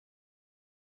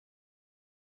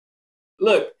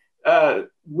look,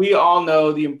 we all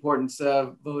know the importance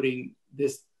of voting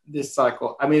this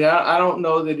cycle. I mean, I don't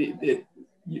know that it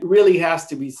really has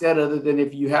to be said, other than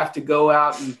if you have to go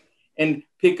out and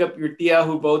pick up your tia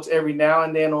who votes every now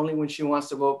and then only when she wants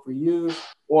to vote for you,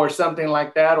 or something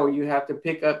like that, or you have to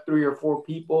pick up 3 or 4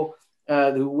 people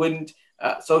who wouldn't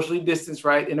socially distance,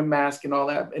 right, in a mask and all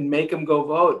that, and make them go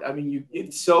vote. I mean,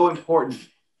 it's so important.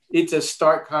 It's a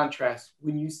stark contrast.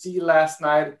 When you see last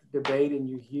night at the debate and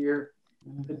you hear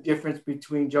the difference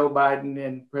between Joe Biden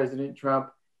and President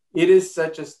Trump, it is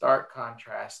such a stark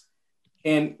contrast.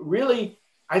 And really,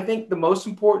 I think the most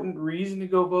important reason to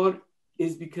go vote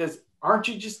is because aren't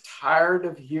you just tired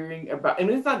of hearing about, and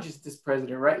it's not just this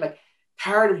president, right? Like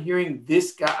tired of hearing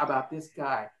this guy about this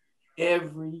guy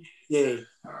every day.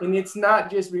 And it's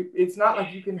not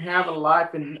like you can have a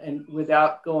life and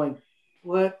without going,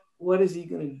 what is he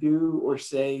going to do or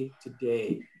say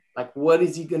today? Like, what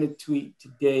is he going to tweet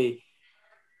today?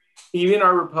 Even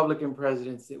our Republican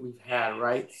presidents that we've had,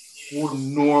 right, were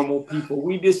normal people.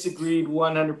 We disagreed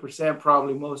 100%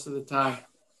 probably most of the time,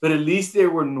 but at least they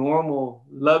were normal,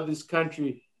 loved this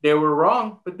country. They were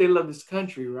wrong, but they love this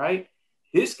country, right?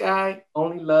 This guy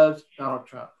only loves Donald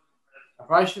Trump. I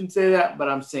probably shouldn't say that, but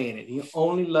I'm saying it. He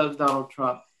only loves Donald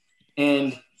Trump.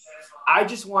 And I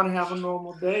just want to have a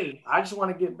normal day. I just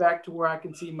want to get back to where I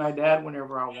can see my dad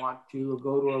whenever I want to, or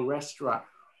go to a restaurant,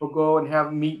 or go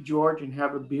and meet George and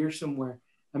have a beer somewhere.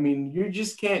 I mean, you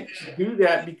just can't do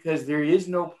that because there is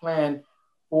no plan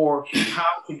for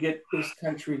how to get this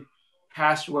country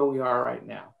past where we are right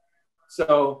now.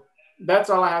 So that's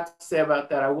all I have to say about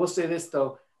that. I will say this,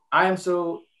 though. I am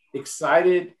so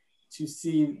excited to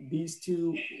see these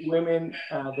 2 women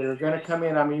that are going to come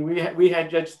in. I mean, we had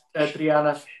Judge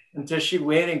Triana until she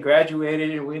went and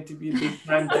graduated and went to be a big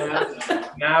time judge.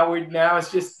 Now it's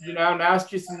just now it's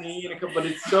just me and a couple. But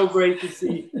it's so great to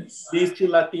see these 2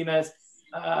 Latinas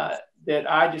that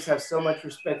I just have so much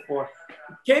respect for.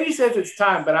 Katie says it's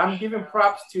time, but I'm giving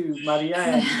props to Maria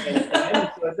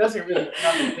and so it doesn't really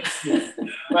contradict me.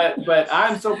 But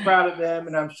I'm so proud of them,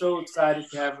 and I'm so excited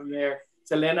to have them there.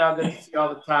 Selena, I'm going to see all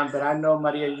the time, but I know,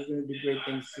 Maria, you're going to do great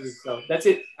things too. So that's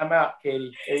it. I'm out,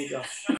 Katie. There you go.